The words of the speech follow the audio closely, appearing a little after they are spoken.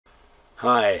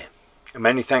Hi, and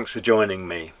many thanks for joining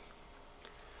me.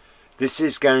 This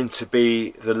is going to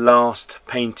be the last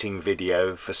painting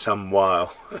video for some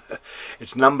while.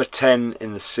 It's number 10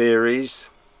 in the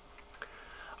series.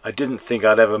 I didn't think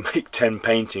I'd ever make 10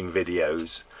 painting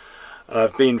videos, and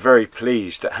I've been very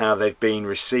pleased at how they've been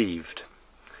received.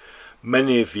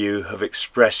 Many of you have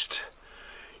expressed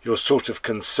your sort of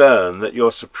concern that you're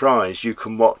surprised you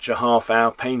can watch a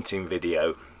half-hour painting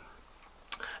video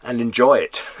and enjoy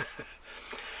it.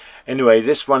 Anyway,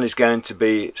 this one is going to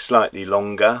be slightly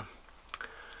longer.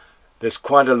 There's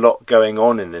quite a lot going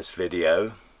on in this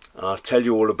video, and I'll tell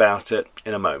you all about it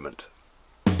in a moment.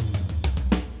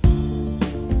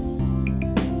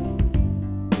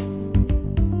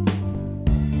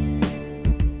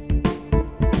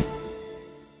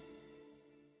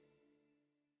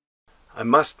 I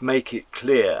must make it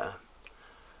clear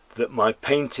that my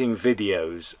painting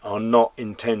videos are not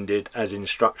intended as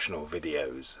instructional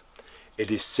videos. It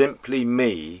is simply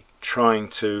me trying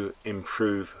to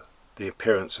improve the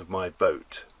appearance of my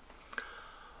boat.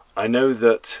 I know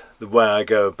that the way I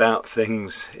go about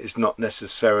things is not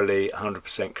necessarily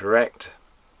 100% correct.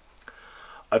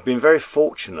 I've been very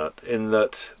fortunate in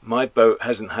that my boat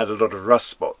hasn't had a lot of rust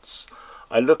spots.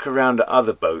 I look around at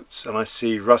other boats and I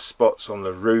see rust spots on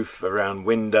the roof, around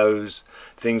windows,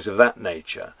 things of that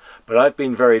nature. But I've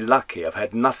been very lucky. I've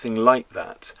had nothing like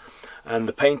that. And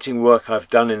the painting work I've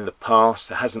done in the past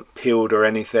hasn't peeled or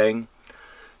anything.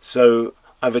 So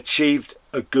I've achieved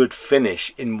a good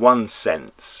finish in one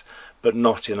sense, but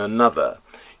not in another.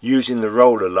 Using the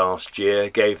roller last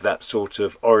year gave that sort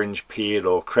of orange peel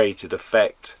or cratered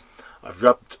effect. I've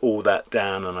rubbed all that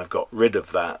down and I've got rid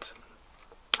of that.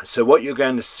 So what you're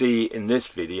going to see in this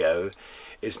video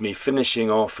is me finishing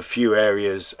off a few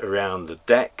areas around the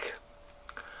deck.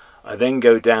 I then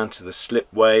go down to the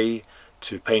slipway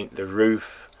to paint the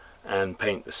roof and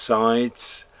paint the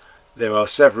sides. There are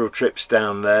several trips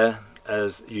down there,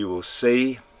 as you will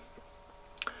see.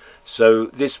 So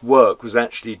this work was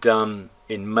actually done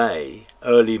in May,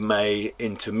 early May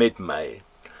into mid-May.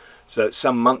 So it's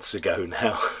some months ago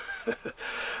now.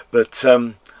 But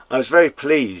I was very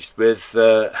pleased with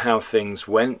how things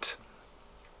went.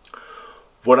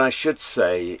 What I should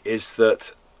say is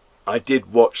that I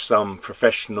did watch some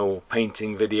professional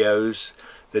painting videos.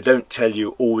 They don't tell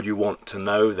you all you want to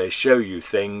know. They show you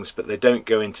things, but they don't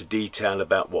go into detail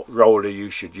about what roller you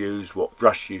should use, what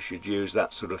brush you should use,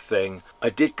 that sort of thing. I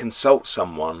did consult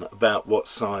someone about what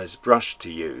size brush to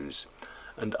use,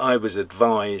 and I was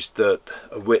advised that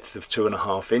a width of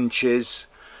 2.5 inches,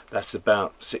 that's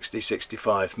about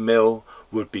 60-65 mil,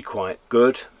 would be quite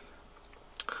good.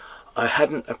 I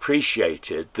hadn't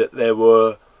appreciated that there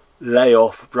were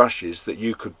lay-off brushes that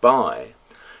you could buy.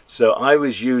 So I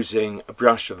was using a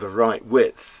brush of the right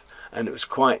width, and it was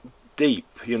quite deep,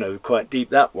 quite deep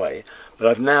that way. But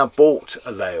I've now bought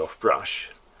a lay-off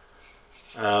brush.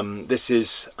 This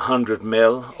is 100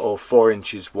 mil or 4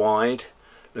 inches wide.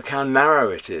 Look how narrow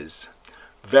it is.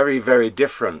 Very, very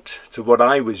different to what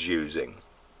I was using.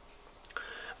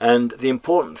 And the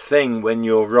important thing when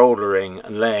you're rollering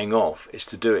and laying off is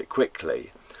to do it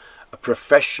quickly. A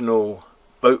professional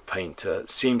boat painter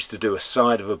seems to do a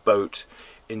side of a boat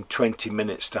in 20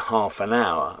 minutes to half an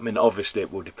hour. I mean, obviously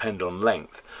it will depend on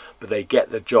length, but they get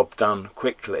the job done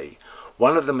quickly.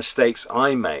 One of the mistakes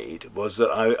I made was that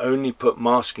I only put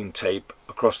masking tape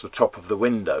across the top of the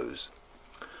windows.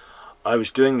 I was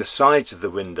doing the sides of the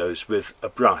windows with a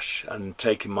brush and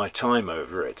taking my time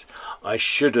over it. I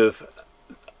should have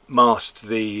masked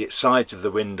the sides of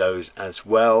the windows as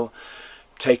well,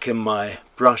 taken my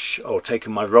brush, or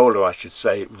taken my roller I should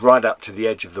say, right up to the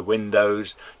edge of the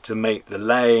windows to make the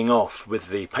laying off with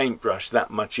the paintbrush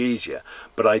that much easier,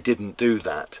 but I didn't do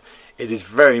that. It is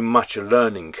very much a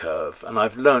learning curve, and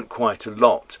I've learnt quite a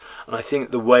lot, and I think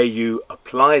the way you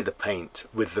apply the paint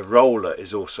with the roller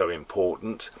is also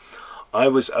important. I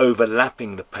was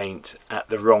overlapping the paint at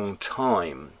the wrong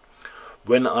time.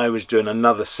 When I was doing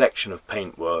another section of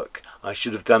paintwork, I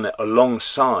should have done it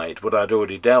alongside what I'd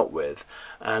already dealt with,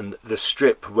 and the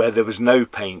strip where there was no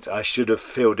paint I should have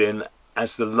filled in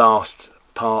as the last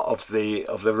part of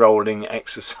the rolling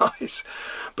exercise,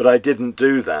 but I didn't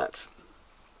do that.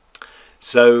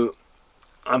 So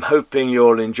I'm hoping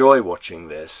you'll enjoy watching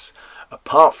this.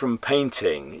 Apart from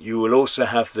painting, you will also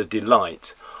have the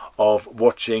delight of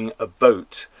watching a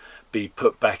boat be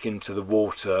put back into the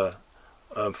water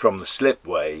from the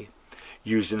slipway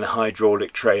using the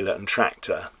hydraulic trailer and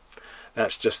tractor.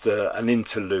 That's just an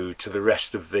interlude to the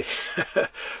rest of the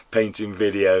painting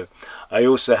video. I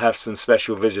also have some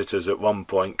special visitors at one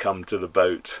point come to the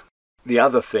boat. The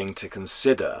other thing to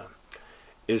consider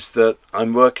is that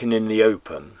I'm working in the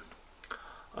open.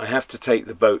 I have to take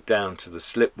the boat down to the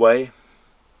slipway.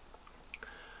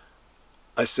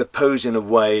 I suppose in a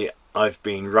way I've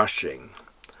been rushing.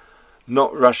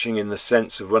 Not rushing in the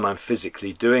sense of when I'm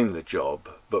physically doing the job,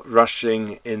 but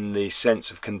rushing in the sense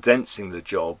of condensing the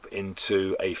job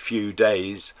into a few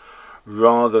days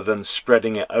rather than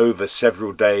spreading it over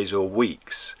several days or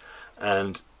weeks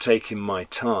and taking my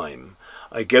time.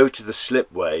 I go to the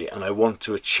slipway and I want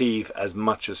to achieve as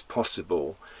much as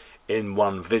possible in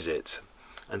one visit,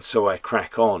 and so I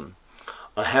crack on.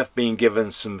 I have been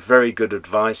given some very good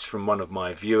advice from one of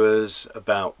my viewers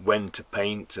about when to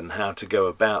paint and how to go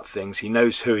about things. He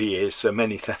knows who he is, so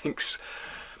many thanks.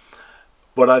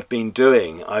 What I've been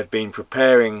doing, I've been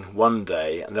preparing one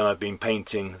day and then I've been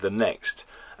painting the next,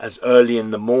 as early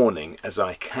in the morning as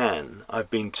I can. I've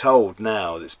been told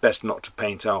now that it's best not to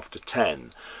paint after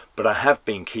 10, but I have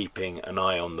been keeping an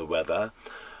eye on the weather.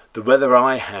 The weather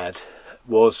I had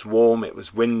was warm, it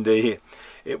was windy.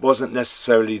 It wasn't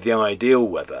necessarily the ideal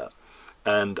weather,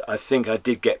 and I think I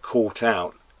did get caught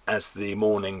out as the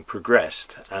morning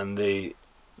progressed and the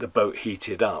boat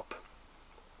heated up.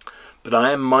 But I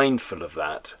am mindful of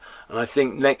that, and I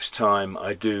think next time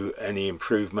I do any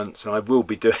improvements, and I will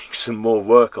be doing some more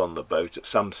work on the boat at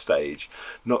some stage,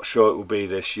 not sure it will be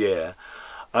this year,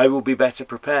 I will be better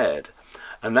prepared.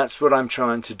 And that's what I'm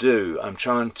trying to do. I'm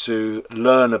trying to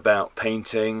learn about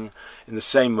painting in the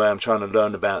same way I'm trying to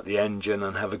learn about the engine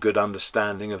and have a good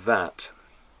understanding of that.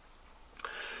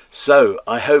 So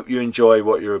I hope you enjoy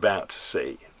what you're about to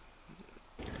see.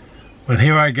 Well,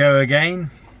 here I go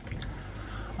again.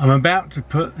 I'm about to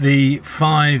put the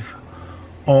 5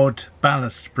 odd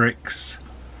ballast bricks,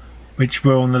 which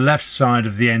were on the left side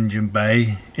of the engine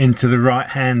bay, into the right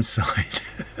hand side.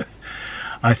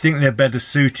 I think they're better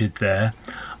suited there.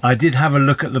 I did have a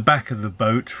look at the back of the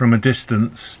boat from a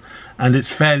distance, and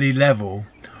it's fairly level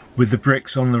with the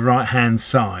bricks on the right hand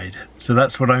side, so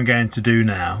that's what I'm going to do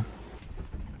now.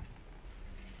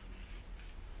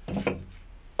 I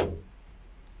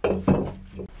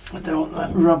don't want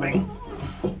that rubbing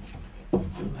on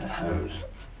the hose.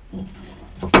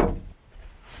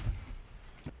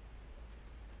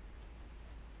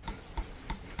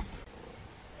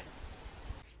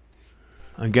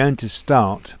 I'm going to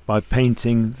start by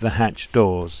painting the hatch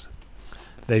doors.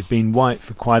 They've been white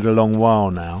for quite a long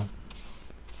while now.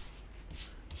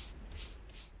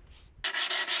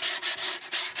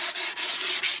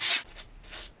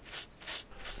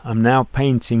 I'm now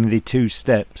painting the 2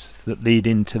 steps that lead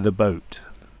into the boat.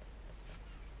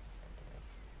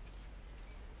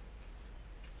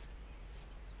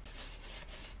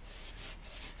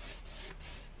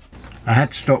 I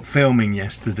had to stop filming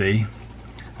yesterday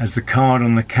as the card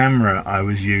on the camera I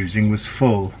was using was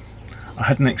full. I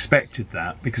hadn't expected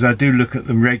that because I do look at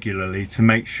them regularly to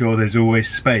make sure there's always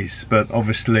space, but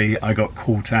obviously I got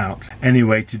caught out.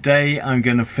 Anyway, today I'm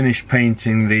going to finish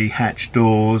painting the hatch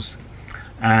doors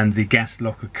and the gas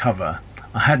locker cover.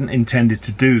 I hadn't intended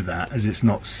to do that as it's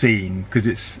not seen because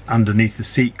it's underneath the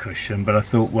seat cushion, but I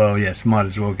thought, well, yes, might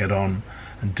as well get on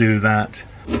and do that.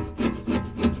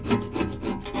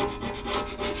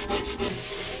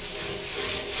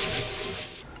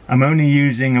 I'm only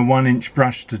using a 1-inch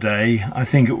brush today. I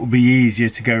think it will be easier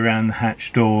to go around the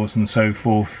hatch doors and so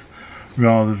forth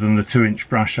rather than the 2-inch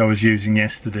brush I was using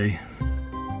yesterday.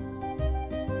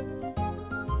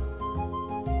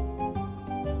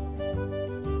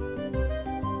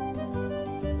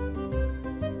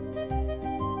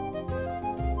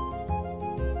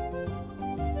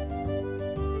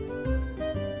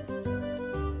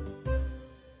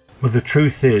 Well, the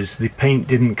truth is the paint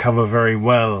didn't cover very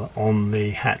well on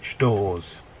the hatch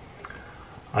doors.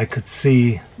 I could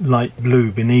see light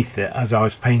blue beneath it as I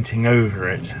was painting over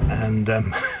it, and I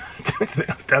don't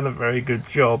think I've done a very good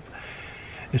job.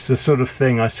 It's the sort of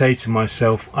thing I say to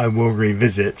myself I will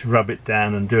revisit, rub it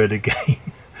down and do it again,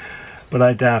 but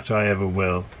I doubt I ever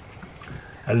will.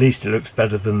 At least it looks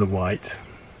better than the white.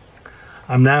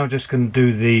 I'm now just going to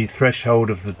do the threshold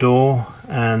of the door,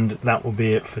 and that will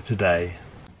be it for today.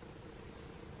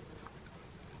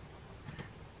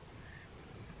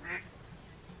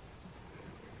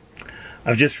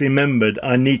 I've just remembered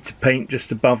I need to paint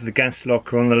just above the gas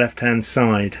locker on the left hand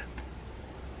side.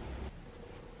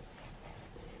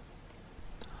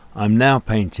 I'm now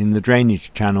painting the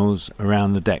drainage channels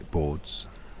around the deck boards.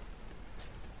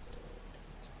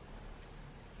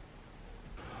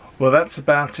 Well, that's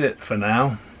about it for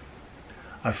now.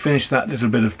 I've finished that little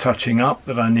bit of touching up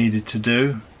that I needed to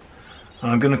do,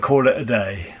 and I'm going to call it a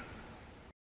day.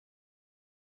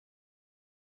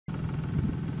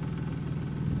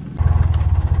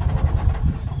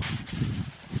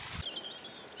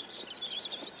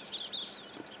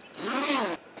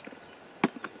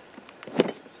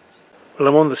 Well,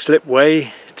 I'm on the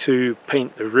slipway to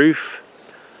paint the roof.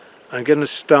 I'm going to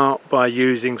start by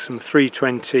using some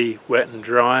 320 wet and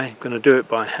dry. I'm going to do it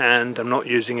by hand. I'm not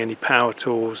using any power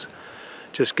tools.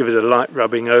 Just give it a light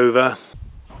rubbing over.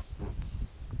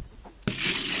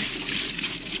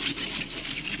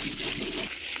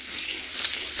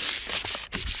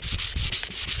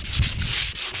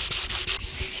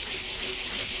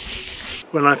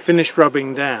 When I finish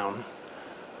rubbing down,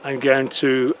 I'm going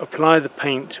to apply the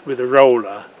paint with a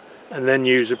roller and then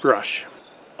use a brush.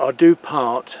 I'll do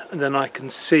part and then I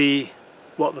can see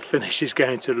what the finish is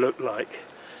going to look like.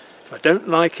 If I don't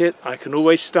like it, I can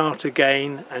always start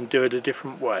again and do it a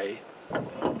different way.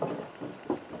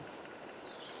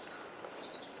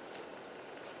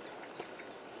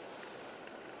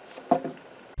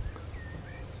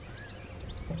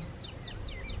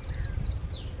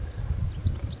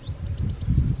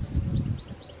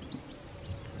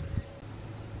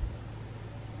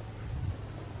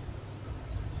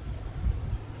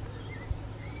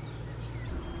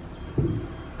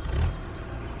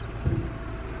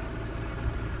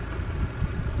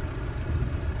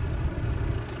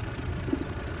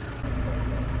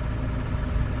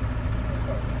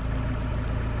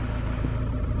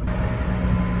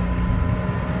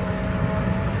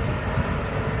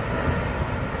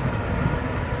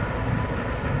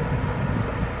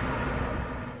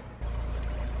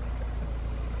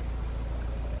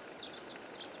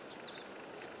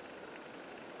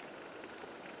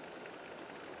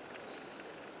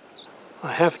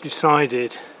 I have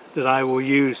decided that I will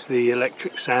use the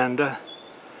electric sander.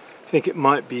 I think it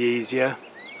might be easier.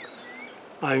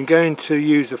 I'm going to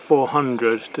use a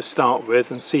 400 to start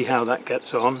with and see how that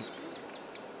gets on.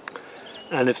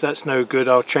 And if that's no good,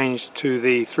 I'll change to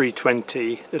the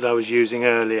 320 that I was using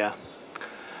earlier.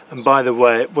 And by the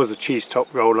way, it was a cheese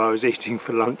top roll I was eating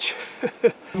for lunch.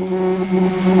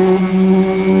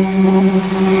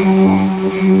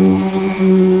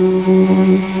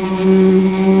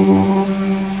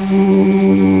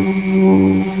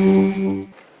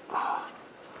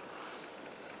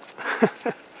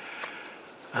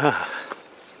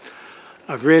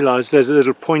 I've realised there's a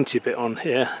little pointy bit on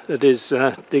here that is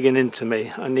digging into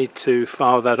me. I need to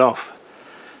file that off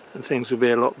and things will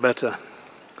be a lot better.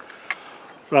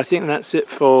 But I think that's it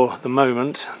for the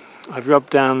moment. I've rubbed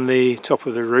down the top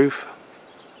of the roof.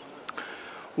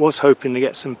 Was hoping to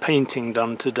get some painting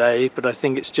done today, but I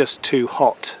think it's just too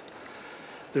hot.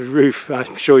 The roof,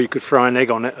 I'm sure you could fry an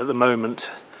egg on it at the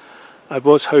moment. I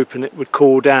was hoping it would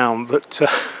cool down, but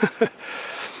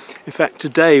in fact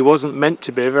today wasn't meant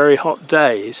to be a very hot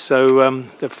day, so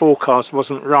the forecast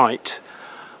wasn't right.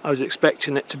 I was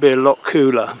expecting it to be a lot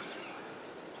cooler.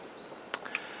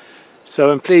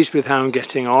 So I'm pleased with how I'm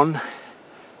getting on,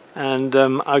 and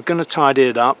I'm going to tidy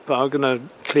it up. I'm going to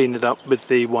clean it up with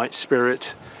the white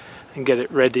spirit and get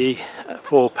it ready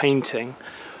for painting.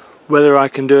 Whether I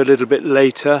can do it a little bit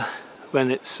later when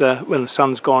the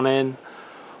sun's gone in,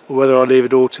 or whether I'll leave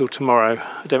it all till tomorrow,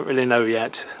 I don't really know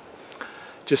yet.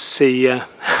 Just see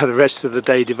how the rest of the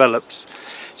day develops.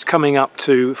 It's coming up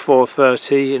to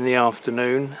 4:30 in the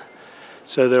afternoon,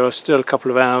 so there are still a couple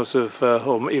of hours of,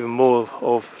 or even more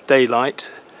of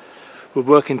daylight. We're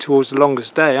working towards the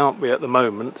longest day, aren't we, at the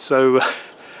moment? So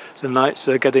the nights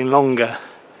are getting longer.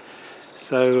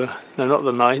 So, no, not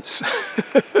the nights,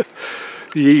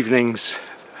 the evenings,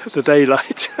 the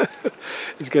daylight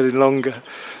is getting longer.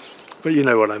 But you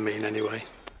know what I mean anyway.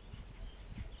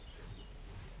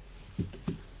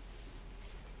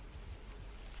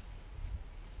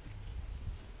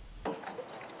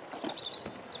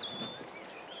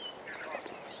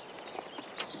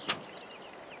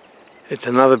 It's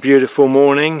another beautiful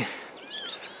morning.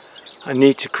 I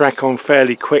need to crack on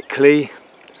fairly quickly.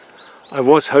 I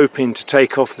was hoping to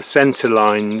take off the centre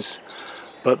lines,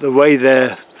 but the way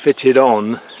they're fitted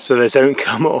on so they don't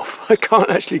come off, I can't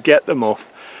actually get them off.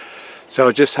 So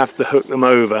I'll just have to hook them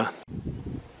over.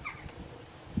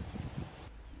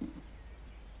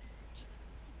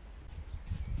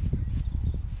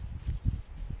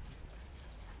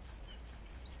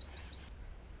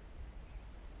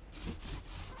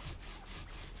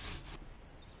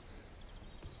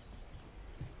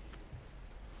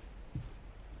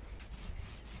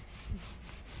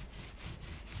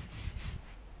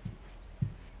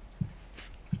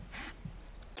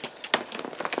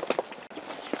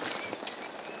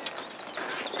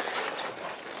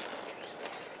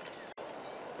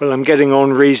 Well, I'm getting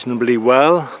on reasonably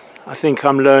well. I think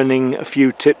I'm learning a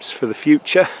few tips for the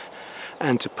future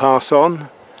and to pass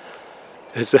on.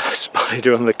 There's a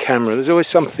spider on the camera. There's always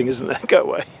something, isn't there? Go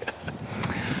away.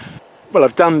 Well,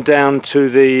 I've done down to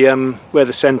the where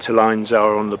the centre lines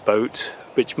are on the boat,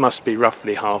 which must be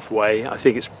roughly halfway. I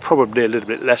think it's probably a little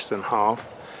bit less than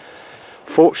half.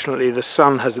 Fortunately the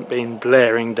sun hasn't been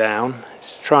blaring down.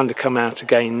 It's trying to come out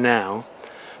again now,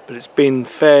 but it's been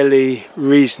fairly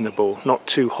reasonable, not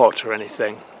too hot or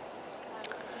anything.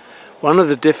 One of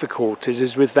the difficulties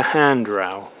is with the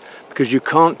handrail, because you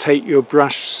can't take your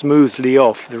brush smoothly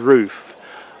off the roof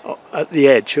at the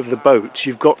edge of the boat.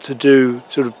 You've got to do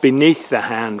sort of beneath the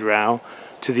handrail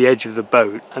to the edge of the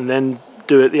boat and then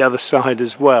do it the other side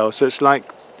as well. So it's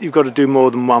like you've got to do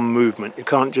more than one movement. You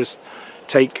can't just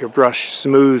take your brush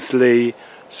smoothly,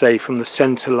 say from the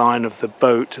center line of the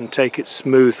boat, and take it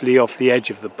smoothly off the edge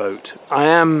of the boat. I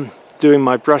am doing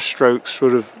my brush strokes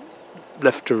sort of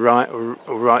left to right or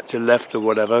right to left or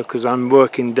whatever, because I'm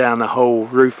working down the whole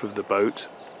roof of the boat.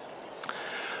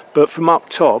 But from up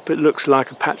top it looks like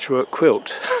a patchwork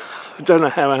quilt. I don't know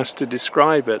how else to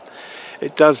describe it.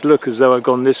 It does look as though I've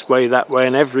gone this way, that way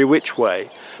and every which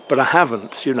way, but I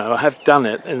haven't, you know, I have done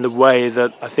it in the way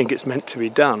that I think it's meant to be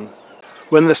done.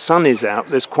 When the sun is out,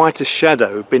 there's quite a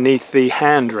shadow beneath the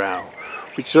handrail,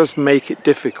 which does make it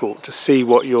difficult to see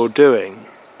what you're doing.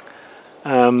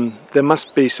 There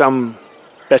must be some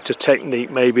better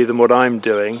technique maybe than what I'm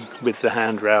doing with the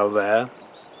handrail there.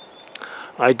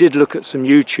 I did look at some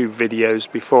YouTube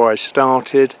videos before I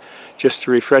started, just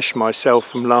to refresh myself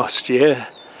from last year,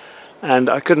 and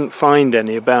I couldn't find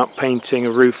any about painting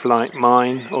a roof like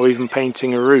mine, or even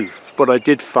painting a roof. What I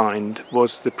did find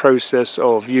was the process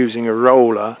of using a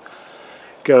roller,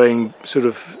 going sort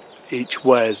of each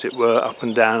way as it were, up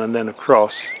and down and then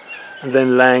across, and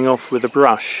then laying off with a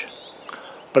brush.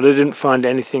 But I didn't find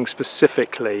anything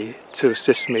specifically to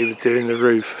assist me with doing the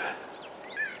roof.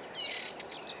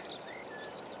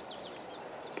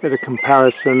 Get a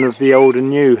comparison of the old and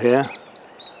new here.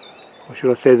 Or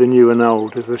should I say the new and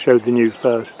old, as I showed the new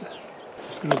first.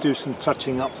 Just going to do some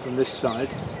touching up from this side.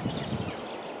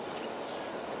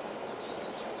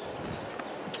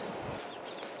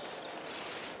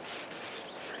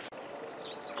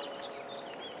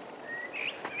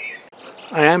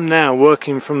 I am now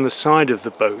working from the side of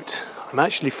the boat. I'm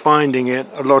actually finding it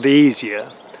a lot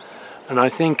easier, and I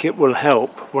think it will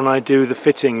help when I do the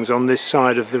fittings on this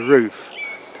side of the roof.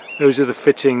 Those are the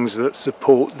fittings that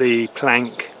support the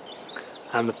plank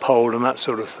and the pole and that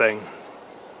sort of thing.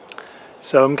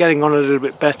 So I'm getting on a little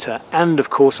bit better, and of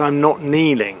course I'm not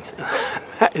kneeling.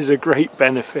 That is a great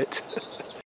benefit.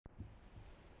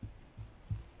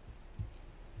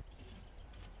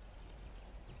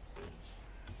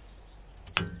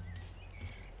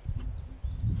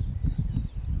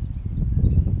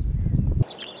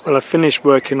 Well, I've finished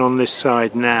working on this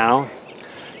side now,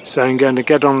 so I'm going to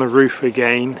get on the roof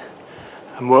again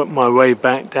and work my way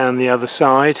back down the other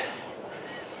side,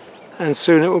 and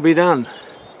soon it will be done.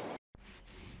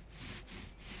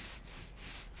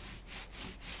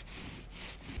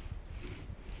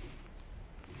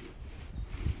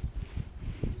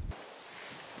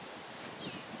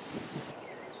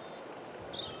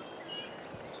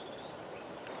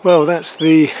 Well, that's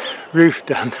the roof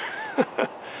done.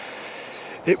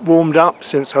 It warmed up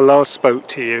since I last spoke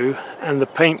to you, and the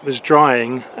paint was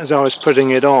drying as I was putting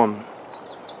it on.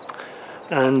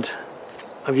 And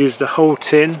I've used a whole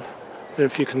tin. I don't know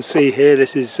if you can see here,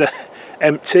 this is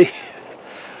empty.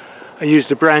 I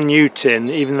used a brand new tin,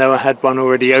 even though I had one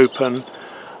already open.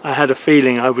 I had a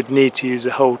feeling I would need to use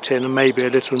a whole tin and maybe a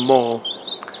little more.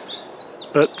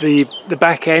 But the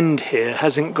back end here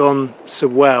hasn't gone so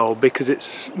well because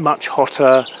it's much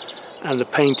hotter and the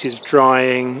paint is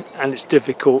drying, and it's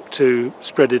difficult to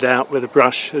spread it out with a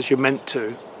brush as you're meant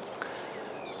to.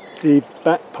 The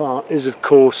back part is of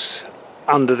course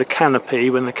under the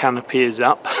canopy when the canopy is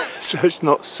up, so it's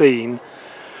not seen,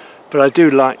 but I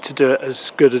do like to do it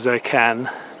as good as I can.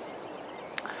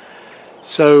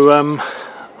 So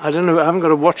I don't know, I haven't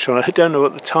got a watch on, I don't know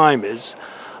what the time is.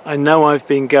 I know I've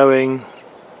been going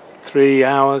 3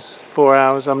 hours, 4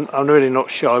 hours, I'm really not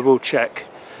sure, I will check.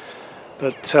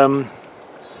 But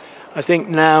I think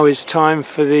now is time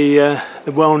for the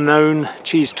well-known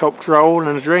cheese-topped roll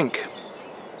and a drink.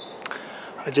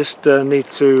 I just need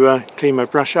to clean my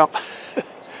brush up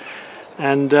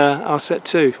and I'll set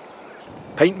to.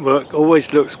 Paintwork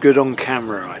always looks good on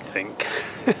camera, I think.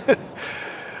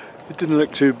 It didn't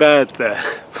look too bad there,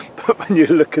 but when you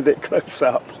look at it close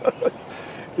up,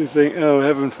 you think, oh,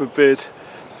 heaven forbid.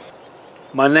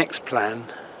 My next plan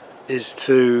is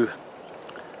to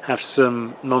have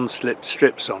some non-slip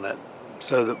strips on it,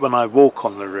 so that when I walk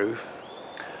on the roof,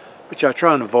 which I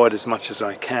try and avoid as much as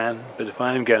I can, but if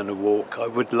I am going to walk I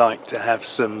would like to have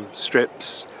some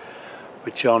strips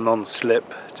which are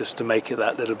non-slip, just to make it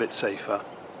that little bit safer.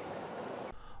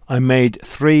 I made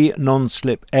 3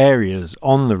 non-slip areas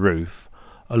on the roof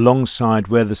alongside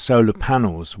where the solar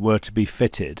panels were to be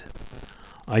fitted.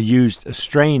 I used a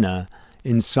strainer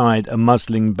inside a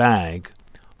muslin bag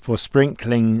for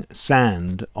sprinkling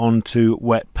sand onto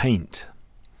wet paint.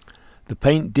 The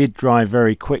paint did dry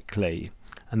very quickly,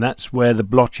 and that's where the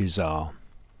blotches are.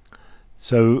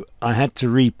 So I had to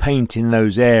repaint in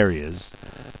those areas,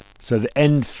 so the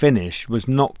end finish was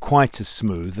not quite as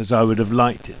smooth as I would have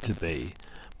liked it to be,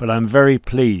 but I'm very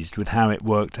pleased with how it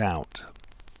worked out.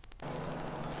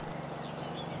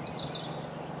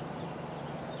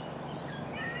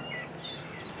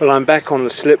 Well, I'm back on the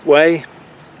slipway.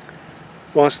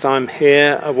 Whilst I'm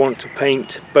here, I want to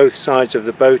paint both sides of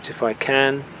the boat if I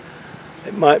can.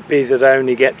 It might be that I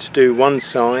only get to do one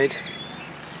side.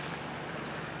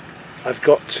 I've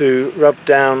got to rub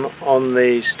down on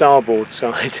the starboard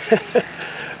side.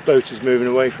 Boat is moving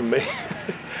away from me.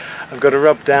 I've got to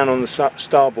rub down on the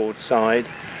starboard side,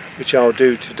 which I'll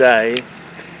do today.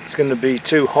 It's going to be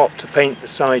too hot to paint the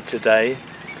side today,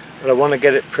 but I want to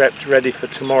get it prepped ready for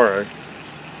tomorrow.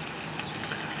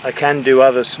 I can do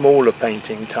other smaller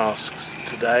painting tasks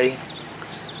today,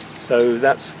 so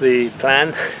that's the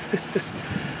plan.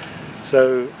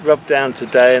 So rub down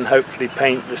today and hopefully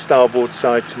paint the starboard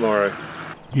side tomorrow.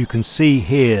 You can see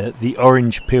here the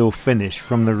orange peel finish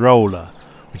from the roller,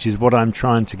 which is what I'm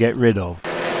trying to get rid of.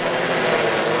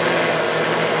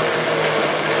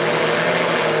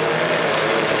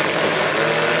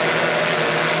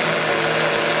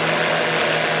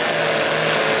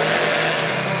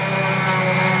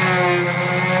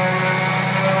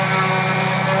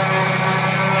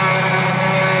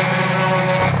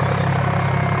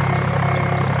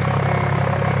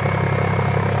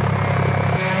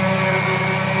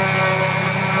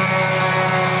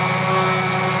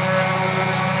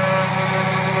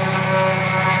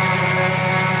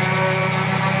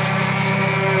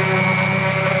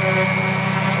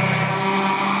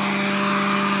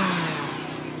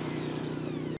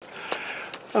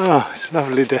 Oh, it's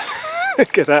lovely to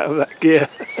get out of that gear.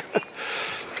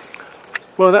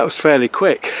 Well, that was fairly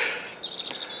quick.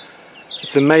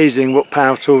 It's amazing what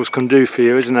power tools can do for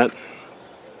you, isn't it?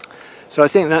 So I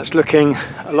think that's looking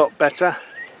a lot better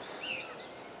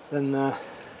than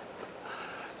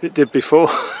it did before.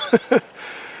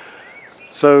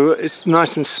 So it's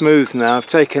nice and smooth now. I've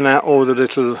taken out all the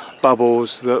little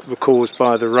bubbles that were caused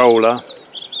by the roller,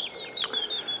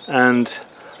 and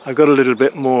I've got a little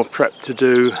bit more prep to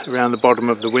do around the bottom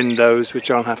of the windows, which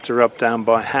I'll have to rub down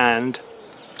by hand,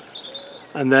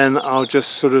 and then I'll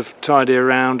just sort of tidy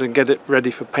around and get it ready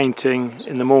for painting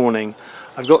in the morning.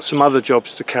 I've got some other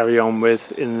jobs to carry on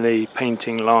with in the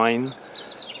painting line,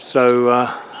 so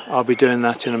I'll be doing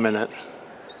that in a minute.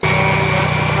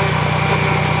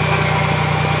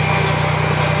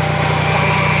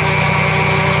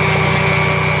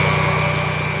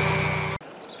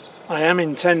 I am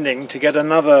intending to get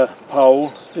another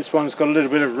pole. This one's got a little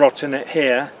bit of rot in it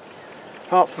here.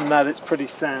 Apart from that, it's pretty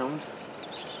sound.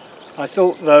 I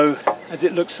thought though, as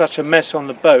it looks such a mess on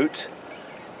the boat,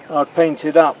 I'd paint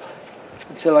it up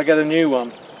until I get a new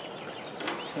one.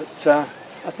 But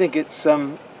I think its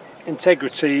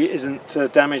integrity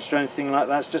isn't damaged or anything like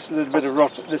that. It's just a little bit of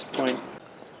rot at this point.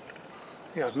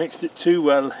 I think I've mixed it too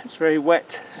well. It's very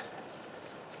wet.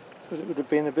 But it would have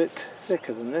been a bit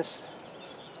thicker than this.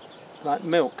 Like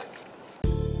milk.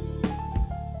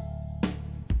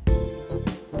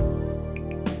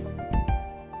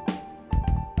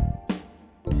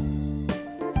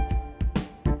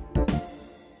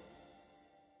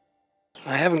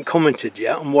 I haven't commented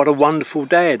yet on what a wonderful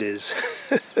day it is.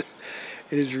 It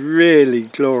is really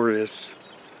glorious.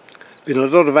 Been a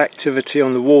lot of activity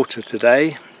on the water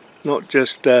today, not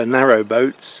just narrow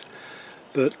boats,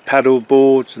 but paddle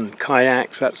boards and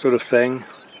kayaks, that sort of thing.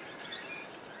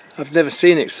 I've never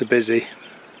seen it so busy.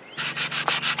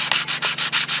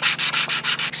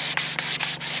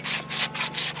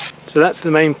 So that's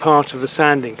the main part of the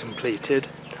sanding completed.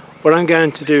 What I'm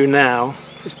going to do now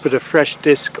is put a fresh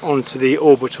disc onto the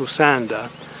orbital sander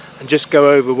and just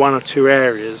go over one or two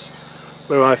areas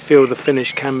where I feel the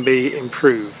finish can be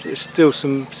improved. There's still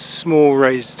some small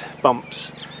raised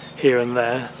bumps here and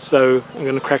there, so I'm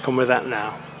going to crack on with that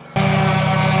now.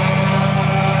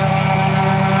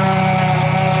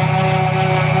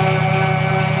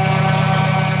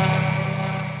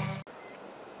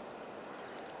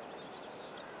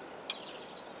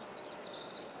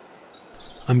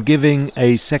 I'm giving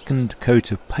a second coat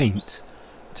of paint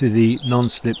to the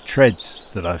non-slip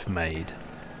treads that I've made.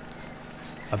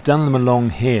 I've done them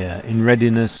along here in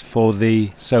readiness for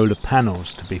the solar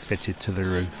panels to be fitted to the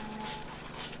roof.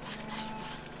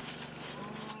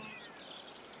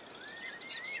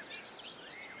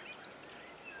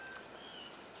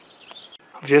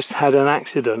 I've just had an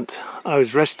accident. I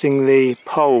was resting the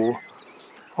pole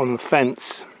on the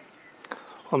fence,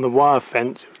 on the wire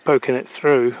fence, it was poking it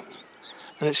through,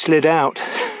 and it slid out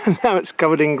and now it's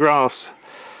covered in grass.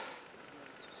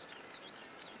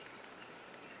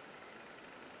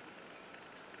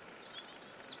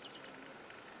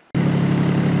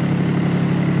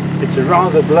 It's a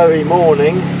rather blowy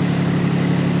morning.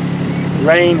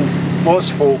 Rain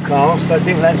was forecast. I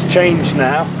think that's changed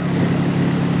now.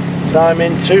 So I'm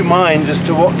in two minds as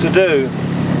to what to do.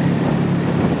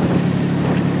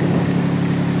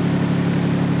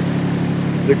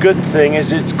 The good thing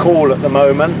is it's cool at the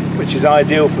moment, which is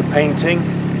ideal for painting.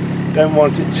 Don't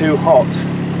want it too hot.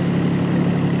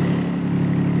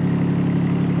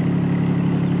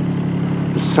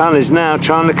 The sun is now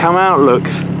trying to come out, look.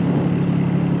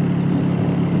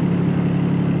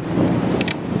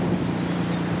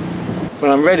 When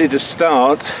I'm ready to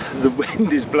start, the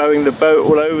wind is blowing the boat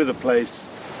all over the place.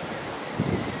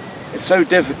 It's so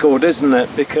difficult, isn't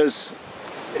it? Because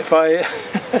if I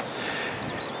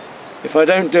if I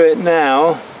don't do it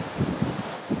now,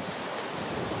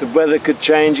 the weather could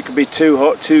change. It could be too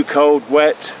hot, too cold,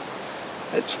 wet.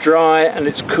 It's dry and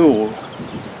it's cool.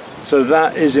 So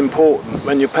that is important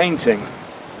when you're painting.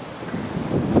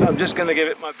 So I'm just going to give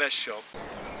it my best shot.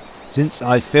 Since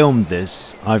I filmed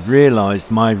this, I've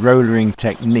realised my rollering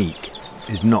technique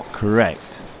is not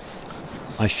correct.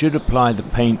 I should apply the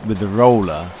paint with the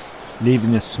roller,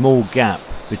 leaving a small gap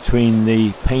between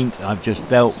the paint I've just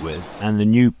dealt with and the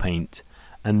new paint,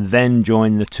 and then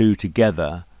join the two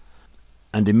together,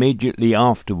 and immediately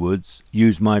afterwards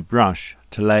use my brush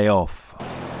to lay off.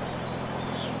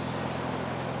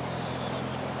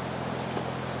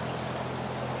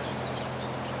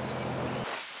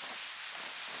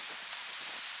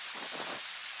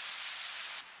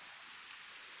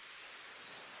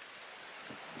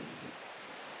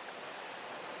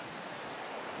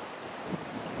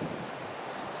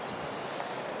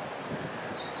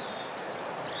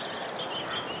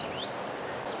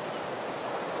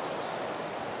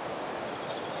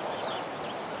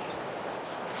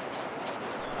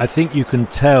 I think you can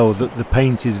tell that the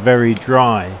paint is very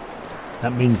dry.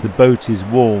 That means the boat is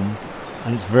warm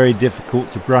and it's very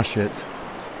difficult to brush it.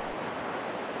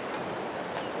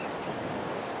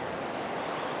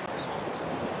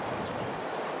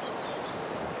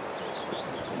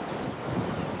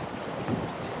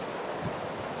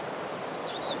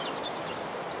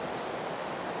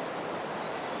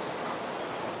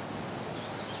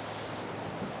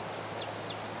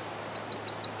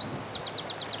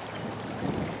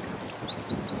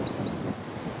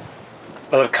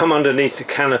 Well, I've come underneath the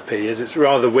canopy as it's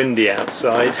rather windy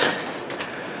outside.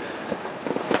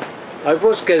 I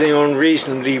was getting on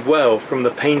reasonably well from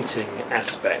the painting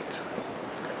aspect.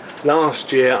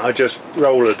 Last year I just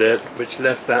rollered it, which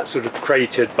left that sort of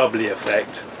cratered bubbly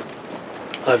effect.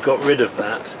 I've got rid of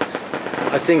that.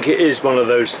 I think it is one of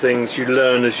those things you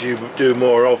learn as you do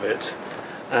more of it,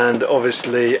 and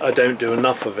obviously I don't do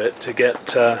enough of it to get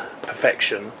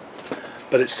perfection.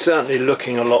 But it's certainly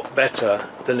looking a lot better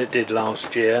than it did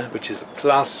last year, which is a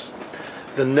plus.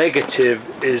 The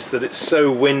negative is that it's so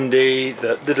windy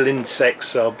that little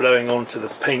insects are blowing onto the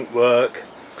paintwork,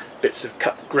 bits of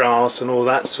cut grass and all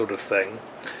that sort of thing.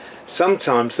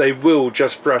 Sometimes they will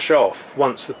just brush off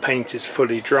once the paint is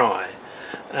fully dry,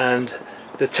 and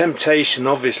the temptation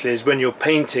obviously is when you're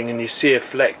painting and you see a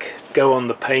fleck go on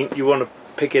the paint, you want to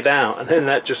pick it out, and then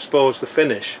that just spoils the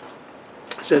finish.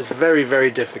 So it's very, very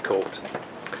difficult.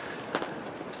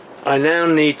 I now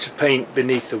need to paint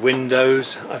beneath the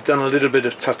windows. I've done a little bit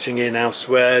of touching in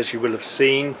elsewhere, as you will have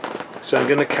seen, so I'm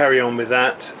going to carry on with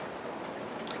that,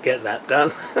 get that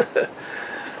done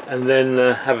and then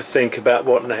have a think about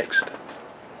what next.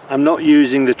 I'm not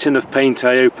using the tin of paint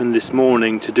I opened this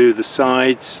morning to do the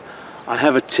sides. I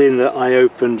have a tin that I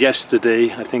opened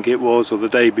yesterday, I think it was, or the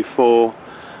day before.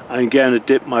 I'm going to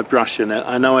dip my brush in it.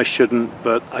 I know I shouldn't,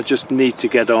 but I just need to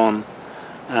get on.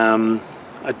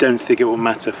 I don't think it will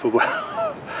matter for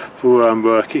where I'm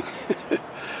working.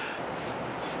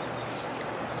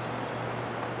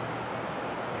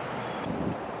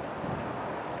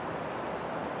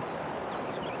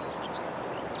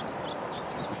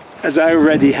 As I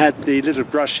already had the little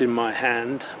brush in my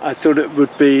hand, I thought it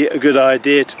would be a good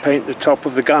idea to paint the top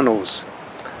of the gunnels.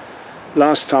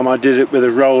 Last time I did it with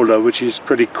a roller, which is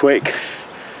pretty quick,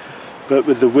 but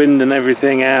with the wind and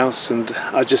everything else, and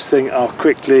I just think I'll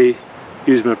quickly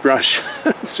use my brush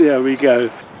and see how we go.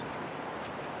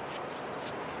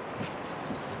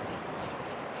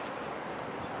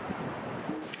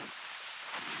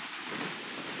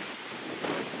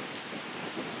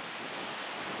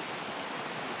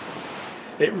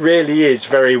 It really is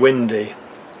very windy.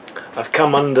 I've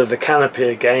come under the canopy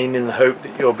again in the hope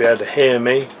that you'll be able to hear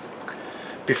me.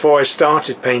 Before I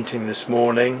started painting this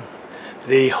morning,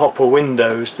 the hopper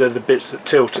windows, they're the bits that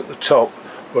tilt at the top,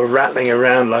 were rattling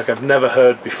around like I've never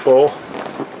heard before.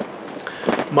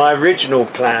 My original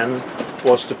plan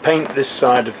was to paint this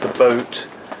side of the boat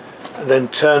and then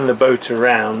turn the boat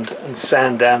around and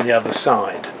sand down the other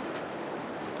side.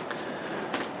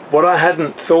 What I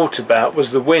hadn't thought about was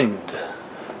the wind.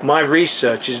 My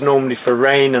research is normally for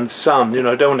rain and sun, you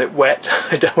know, I don't want it wet,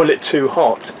 I don't want it too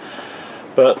hot.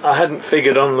 But I hadn't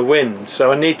figured on the wind,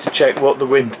 so I need to check what the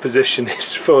wind position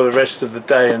is for the rest of the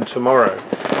day and tomorrow.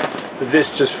 But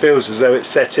this just feels as though it's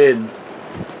set in.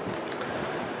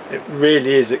 It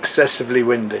really is excessively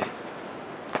windy.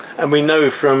 And we know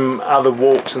from other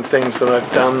walks and things that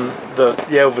I've done that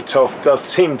Yelvertoft does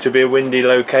seem to be a windy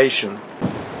location.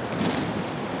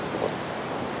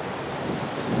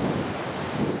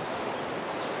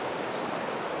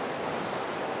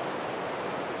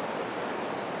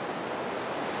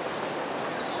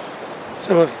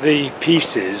 Some of the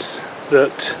pieces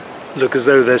that look as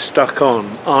though they're stuck on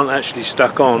aren't actually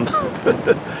stuck on.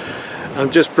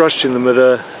 I'm just brushing them with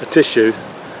a tissue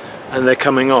and they're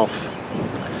coming off.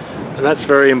 And that's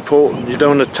very important. You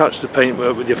don't want to touch the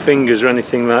paintwork with your fingers or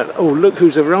anything like that. Oh, look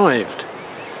who's arrived.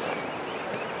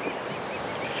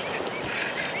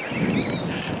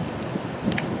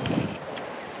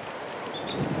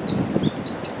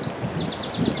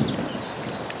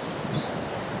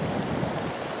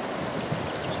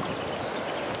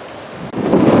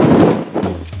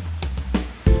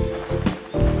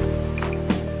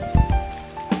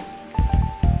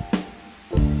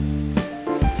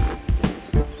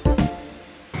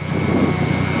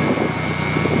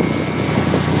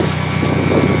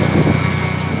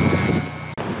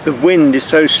 The wind is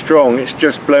so strong it's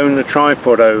just blown the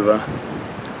tripod over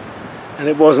and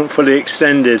it wasn't fully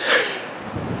extended.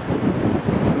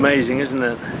 Amazing, isn't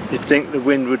it? You'd think the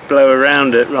wind would blow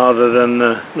around it rather than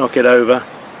knock it over.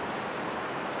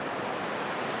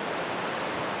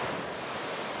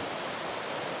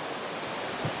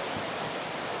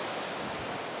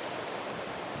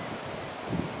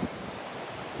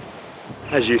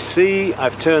 As you see,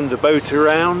 I've turned the boat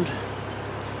around.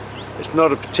 It's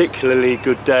not a particularly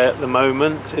good day at the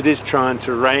moment. It is trying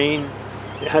to rain.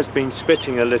 It has been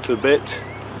spitting a little bit.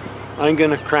 I'm going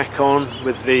to crack on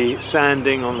with the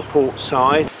sanding on the port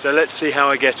side. So let's see how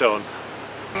I get on.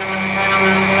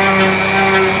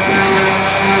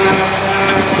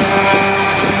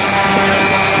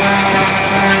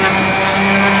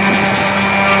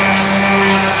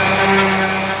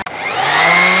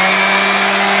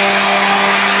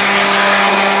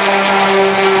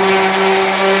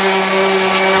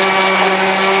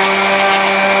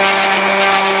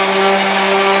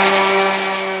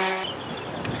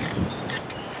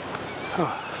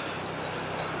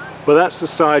 Well, that's the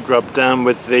side rub down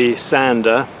with the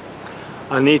sander.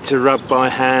 I need to rub by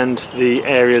hand the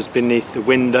areas beneath the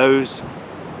windows.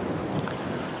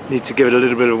 Need to give it a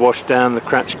little bit of wash down. The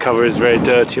cratch cover is very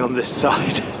dirty on this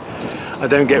side. I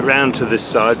don't get round to this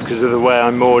side because of the way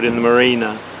I'm moored in the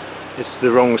marina. It's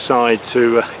the wrong side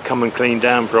to come and clean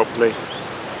down properly.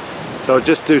 So I'll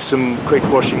just do some quick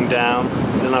washing down,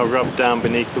 then I'll rub down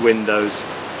beneath the windows.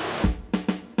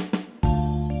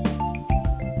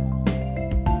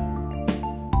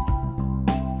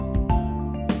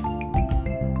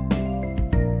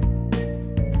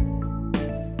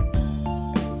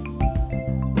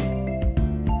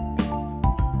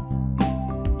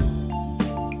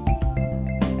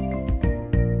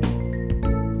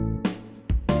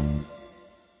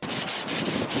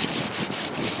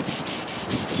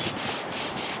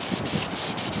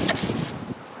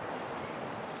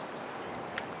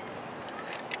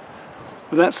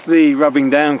 Well, that's the rubbing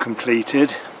down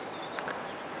completed.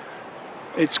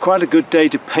 It's quite a good day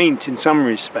to paint in some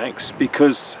respects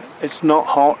because it's not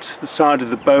hot, the side of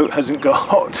the boat hasn't got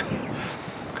hot,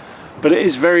 but it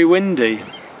is very windy,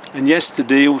 and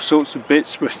yesterday all sorts of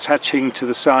bits were attaching to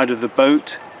the side of the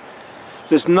boat.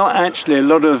 There's not actually a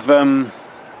lot of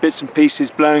bits and pieces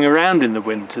blowing around in the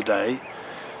wind today.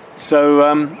 So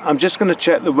I'm just going to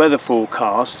check the weather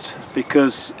forecast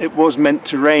because it was meant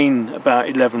to rain about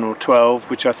 11 or 12,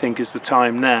 which I think is the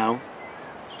time now,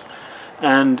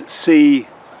 and see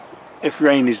if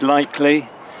rain is likely.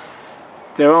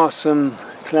 There are some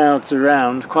clouds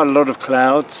around, quite a lot of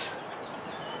clouds.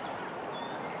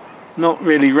 Not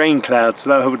really rain clouds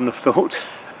though, I wouldn't have thought.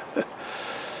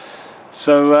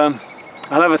 So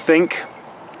I'll have a think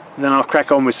and then I'll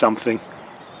crack on with something.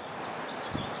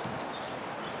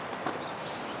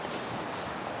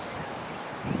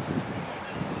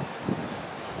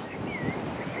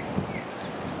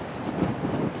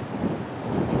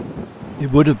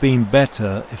 It would have been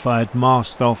better if I had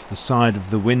masked off the side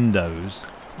of the windows,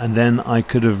 and then I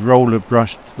could have roller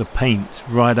brushed the paint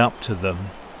right up to them.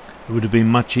 It would have been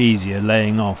much easier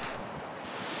laying off.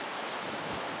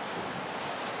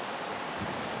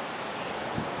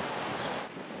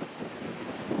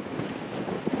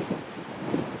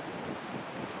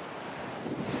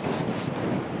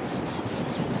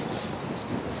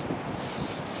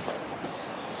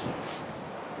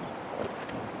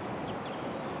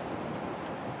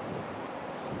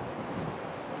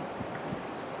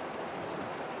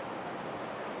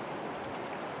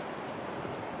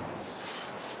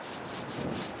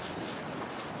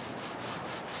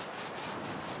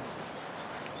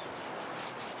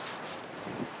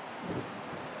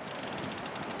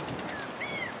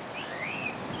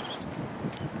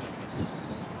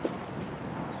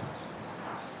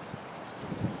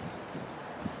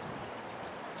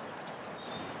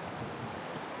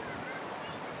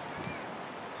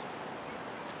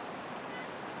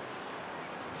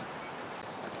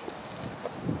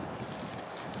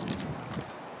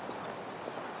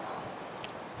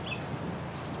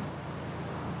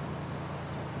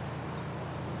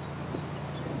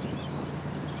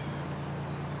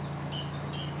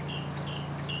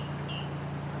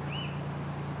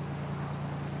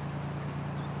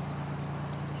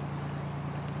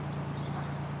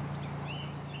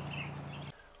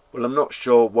 Well, I'm not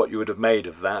sure what you would have made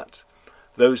of that.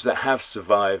 Those that have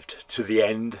survived to the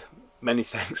end, many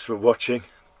thanks for watching.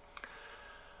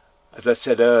 As I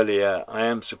said earlier, I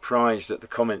am surprised at the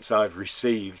comments I've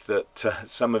received that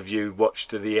some of you watched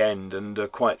to the end and are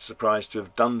quite surprised to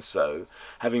have done so,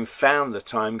 having found the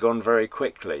time gone very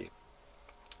quickly.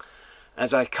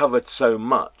 As I covered so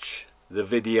much, the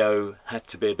video had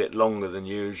to be a bit longer than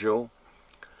usual,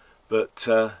 but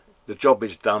the job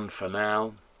is done for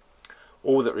now.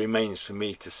 All that remains for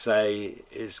me to say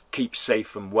is keep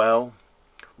safe and well.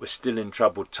 We're still in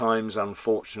troubled times,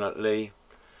 unfortunately.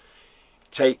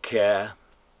 Take care,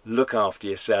 look after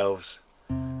yourselves,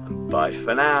 and bye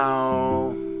for now.